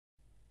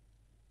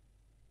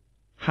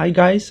Hi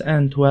guys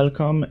and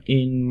welcome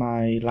in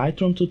my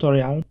Lightroom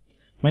tutorial.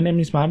 My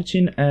name is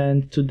Marcin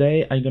and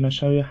today I'm gonna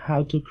show you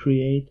how to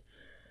create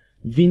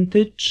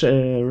vintage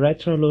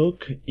retro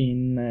look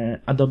in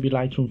Adobe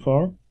Lightroom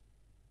 4.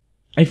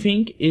 I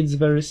think it's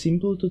very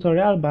simple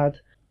tutorial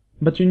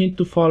but you need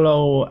to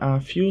follow a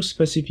few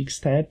specific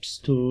steps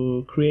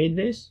to create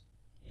this.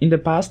 In the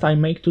past I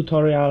made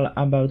tutorial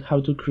about how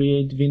to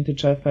create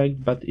vintage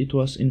effect, but it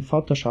was in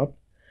Photoshop.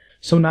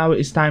 So now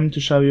it's time to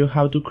show you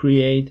how to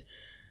create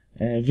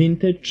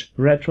vintage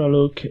retro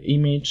look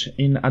image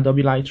in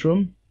Adobe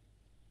Lightroom.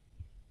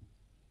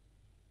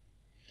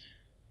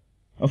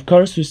 Of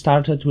course, we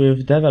started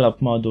with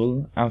develop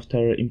module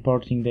after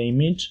importing the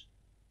image,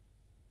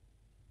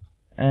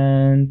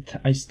 and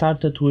I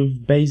started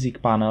with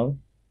basic panel.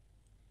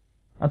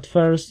 At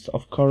first,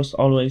 of course,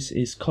 always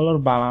is color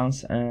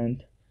balance,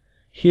 and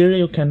here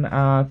you can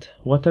add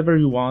whatever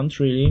you want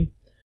really.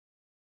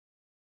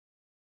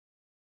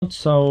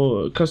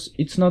 So, because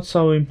it's not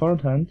so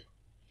important,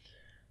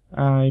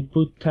 I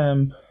put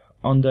temp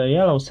on the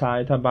yellow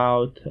side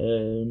about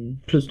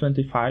plus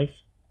 25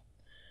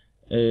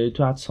 to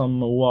add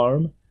some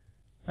warm,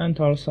 and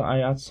also I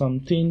add some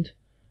tint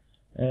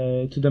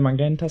to the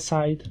magenta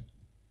side,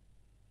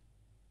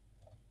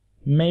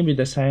 maybe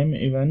the same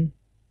even.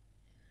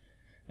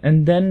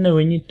 And then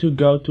we need to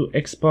go to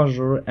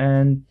exposure,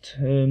 and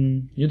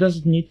you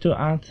don't need to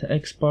add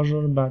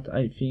exposure, but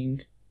I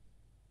think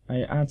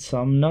I add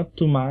some, not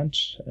too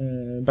much,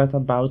 but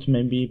about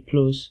maybe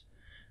plus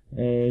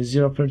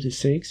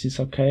 0.36 is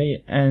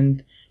okay.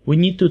 And we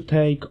need to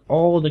take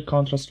all the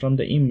contrast from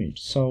the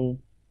image, so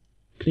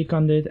click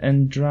on it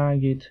and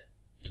drag it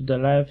to the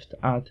left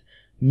at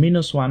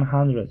minus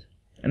 100,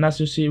 and as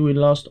you see we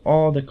lost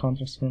all the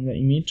contrast from the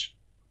image.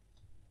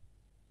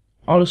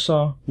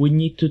 Also we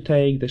need to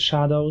take the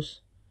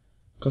shadows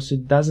because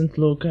it doesn't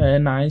look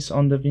nice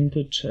on the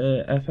vintage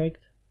effect.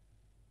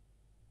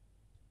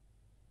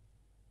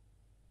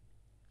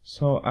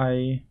 So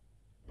I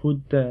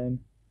put the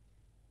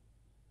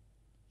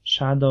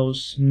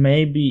shadows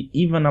maybe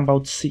even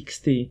about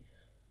 60.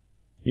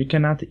 You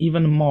can add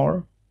even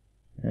more.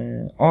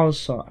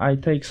 Also I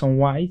take some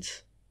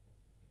whites,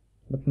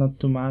 but not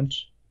too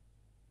much,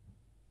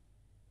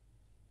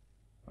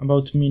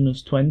 about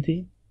minus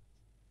 20.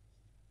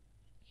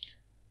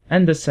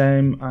 And the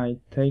same, I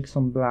take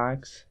some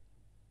blacks,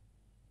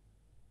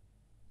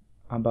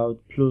 about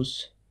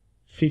plus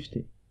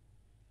 50.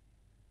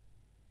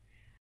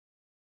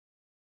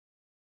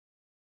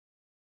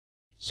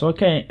 So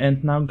okay,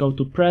 and now go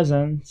to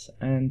presence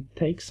and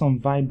take some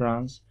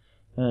vibrance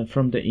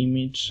from the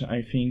image.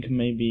 I think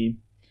maybe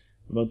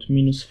about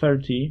minus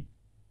 30.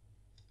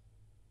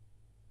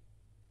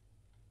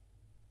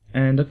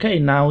 And okay,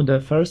 now the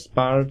first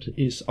part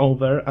is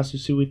over. As you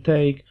see, we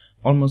take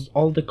almost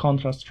all the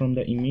contrast from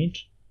the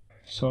image.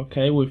 So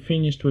okay, we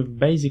finished with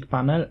basic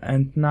panel,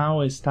 and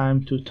now it's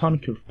time to tone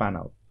curve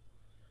panel.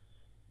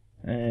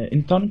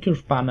 In tone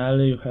curve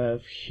panel you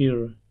have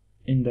here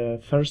in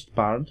the first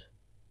part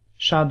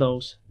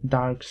shadows,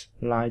 darks,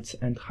 lights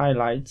and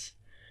highlights,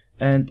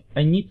 and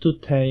I need to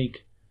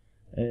take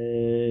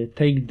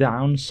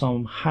down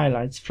some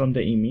highlights from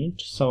the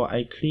image. So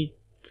I click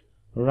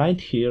right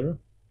here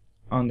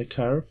on the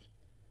curve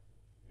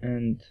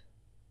and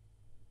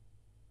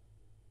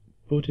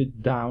put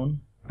it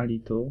down a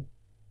little,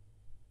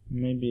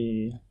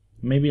 maybe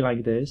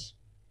like this,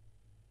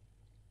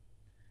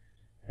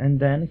 and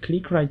then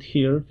click right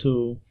here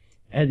to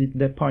edit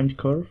the point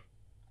curve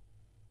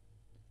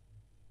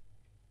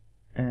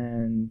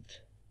and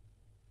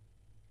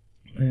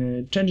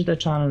change the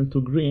channel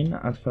to green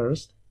at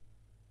first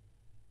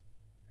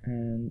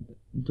and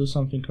do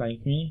something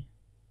like me.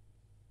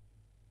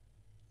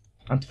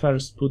 At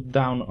first put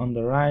down on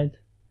the right,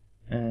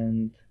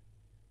 and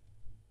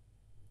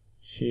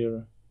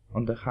here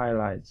on the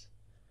highlights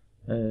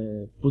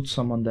put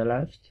some on the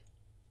left,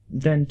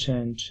 then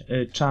change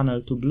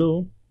channel to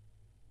blue,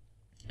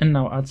 and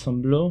now add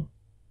some blue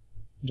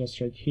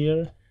just right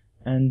here,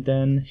 and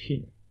then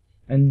here,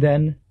 and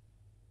then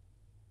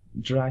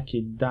drag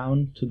it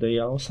down to the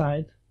yellow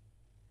side.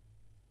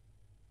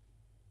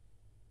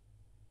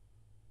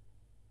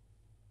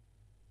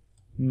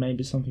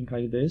 Maybe something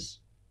like this.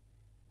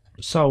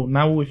 So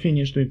now we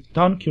finished with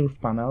tone curve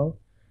panel,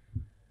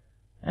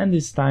 and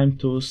it's time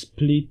to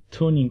split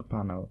tuning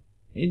panel.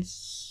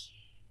 It's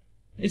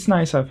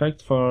nice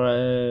effect for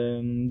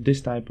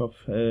this type of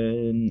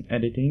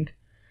editing.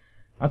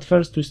 At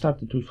first we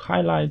started with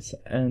highlights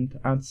and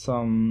add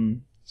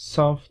some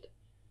soft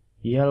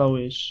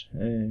yellowish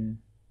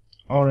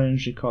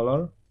orangey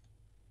color,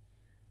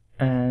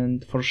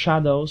 and for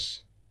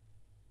shadows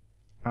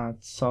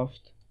add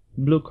soft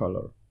blue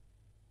color,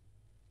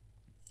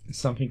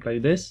 something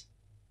like this.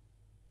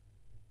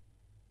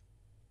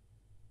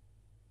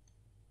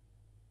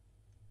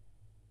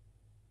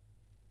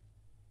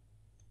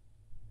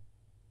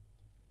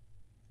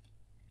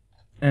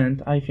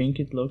 And I think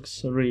it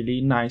looks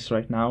really nice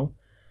right now.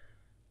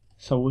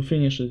 So we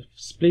finished with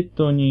split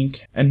tuning,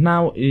 and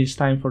now it's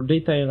time for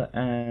detail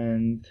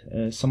and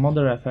some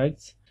other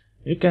effects.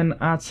 You can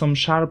add some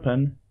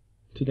sharpen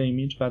to the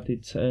image, but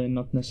it's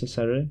not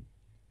necessary.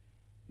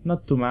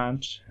 Not too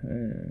much,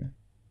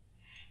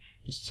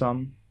 just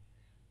some.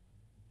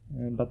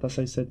 But as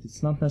I said,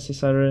 it's not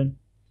necessary.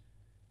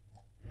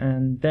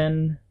 And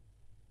then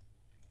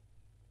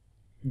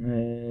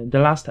the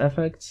last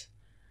effects.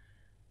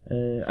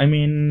 I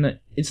mean,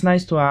 it's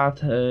nice to add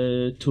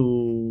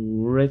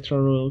to retro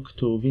look,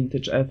 to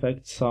vintage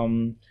effects,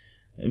 some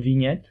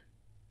vignette.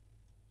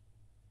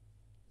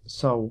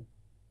 So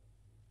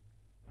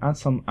add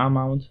some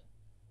amount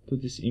to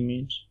this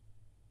image.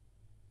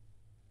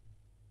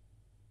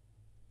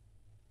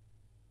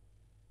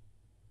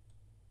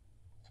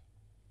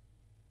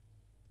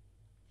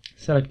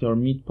 Select your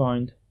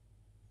midpoint.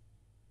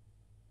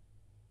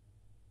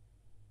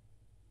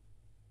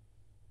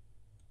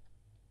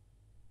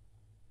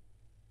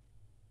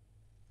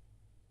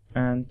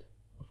 And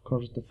of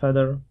course the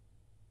feather.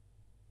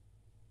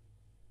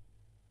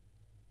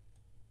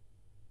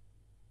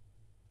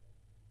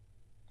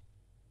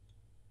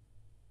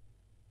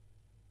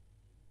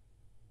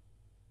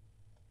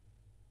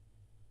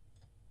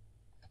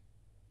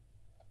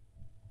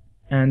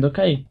 And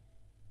okay,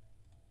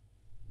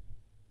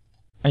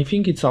 I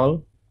think it's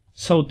all.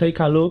 So take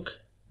a look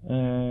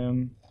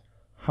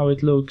how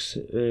it looks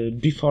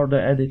before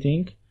the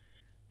editing,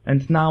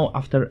 and now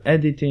after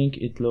editing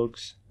it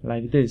looks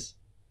like this.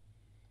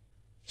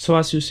 So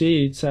as you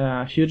see, it's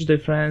a huge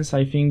difference.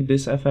 I think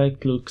this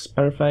effect looks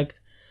perfect.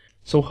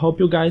 So hope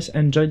you guys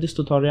enjoyed this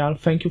tutorial.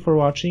 Thank you for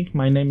watching.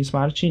 My name is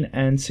Marcin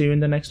and see you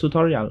in the next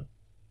tutorial.